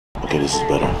this is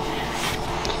better.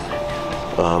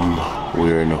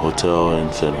 We're in a hotel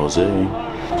in San Jose.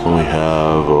 We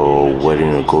have a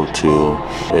wedding to go to.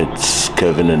 It's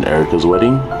Kevin and Erica's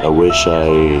wedding. I wish I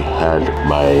had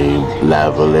my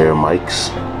lavalier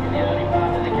mics,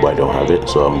 but I don't have it,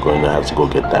 so I'm going to have to go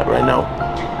get that right now.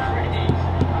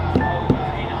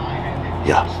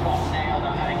 Yeah.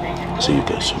 See you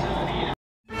guys soon.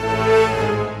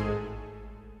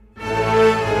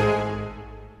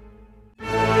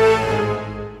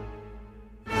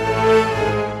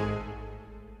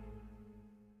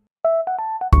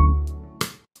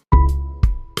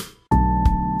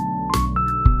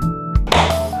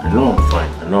 I know I'm fine.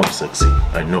 I know I'm sexy.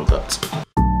 I know that.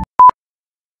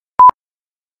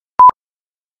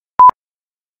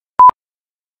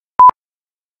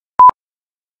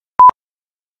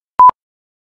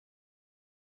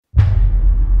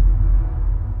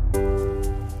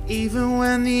 Even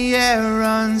when the air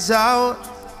runs out,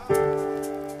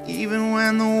 even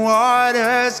when the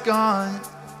water's gone,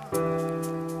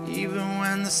 even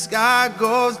when the sky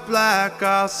goes black,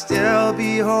 I'll still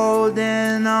be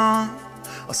holding on.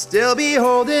 I'll still be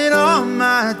holding on,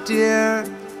 my dear.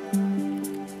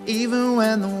 Even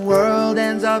when the world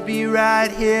ends, I'll be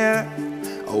right here.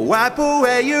 I'll wipe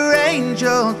away your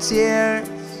angel tears.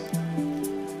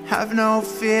 Have no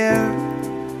fear,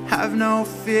 have no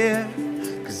fear,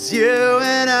 'cause you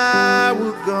and I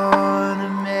were gonna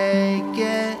make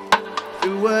it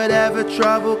through whatever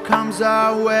trouble comes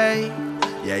our way.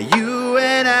 Yeah, you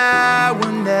and I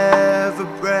will never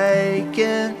break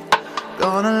it.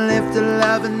 Gonna live to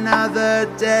love another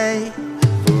day,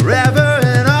 forever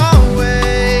and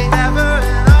always, ever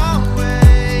and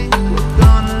always. We're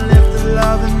gonna live to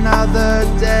love another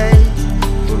day,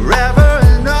 forever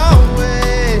and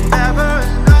always, ever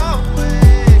and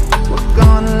always. We're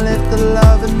gonna live to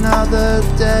love another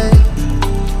day.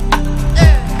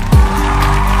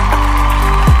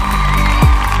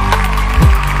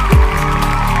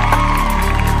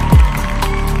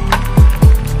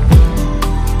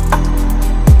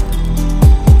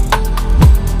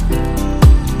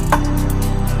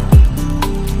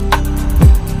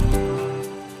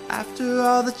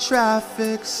 All the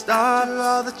traffic stopped,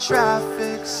 all the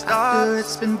traffic stopped, after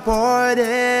it's been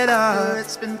boarded up,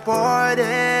 it's been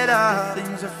boarded up,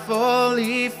 things are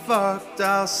fully fucked,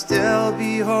 I'll still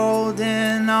be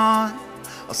holding on.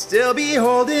 I'll still be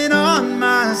holding on,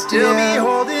 my still be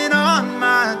holding on,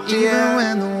 my dear. Even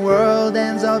when the world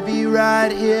ends, I'll be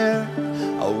right here.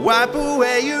 I'll wipe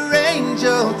away your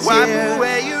angel tears, wipe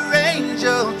away your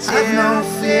angel tears. Have no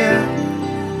fear,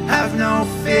 have no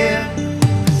fear.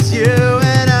 You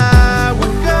and I,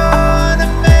 we're gonna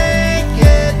make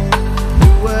it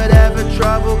through whatever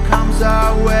trouble comes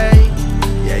our way.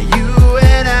 Yeah, you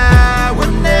and I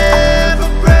will never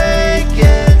break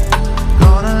it.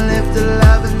 Gonna live to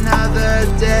love another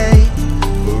day,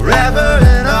 forever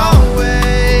and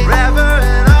always, forever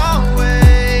and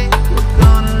always. We're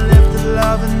gonna live to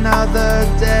love another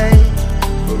day,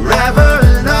 forever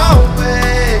and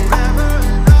always, forever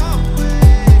and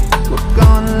always. We're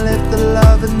gonna live to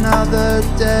love another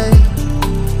day.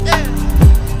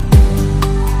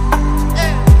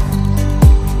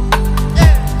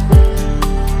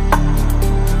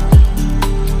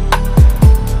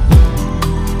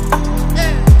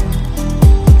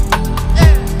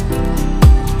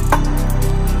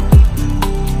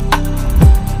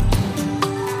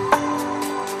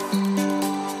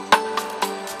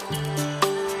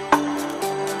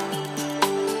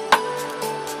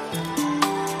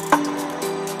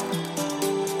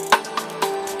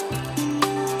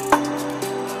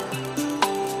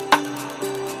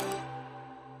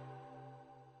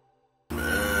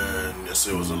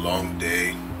 It was a long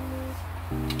day.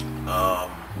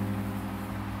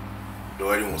 The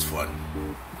wedding was fun.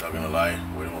 Not gonna lie,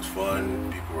 the wedding was fun.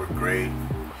 People were great.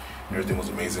 Everything was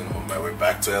amazing. On my way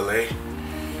back to LA,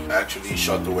 I actually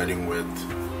shot the wedding with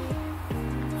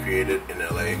Created in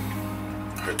LA.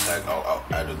 Her tag, I'll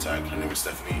add a tag. Her name is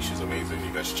Stephanie. She's amazing.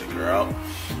 You guys should check her out.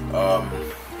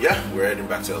 Yeah, we're heading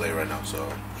back to LA right now.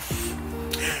 So,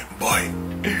 bye.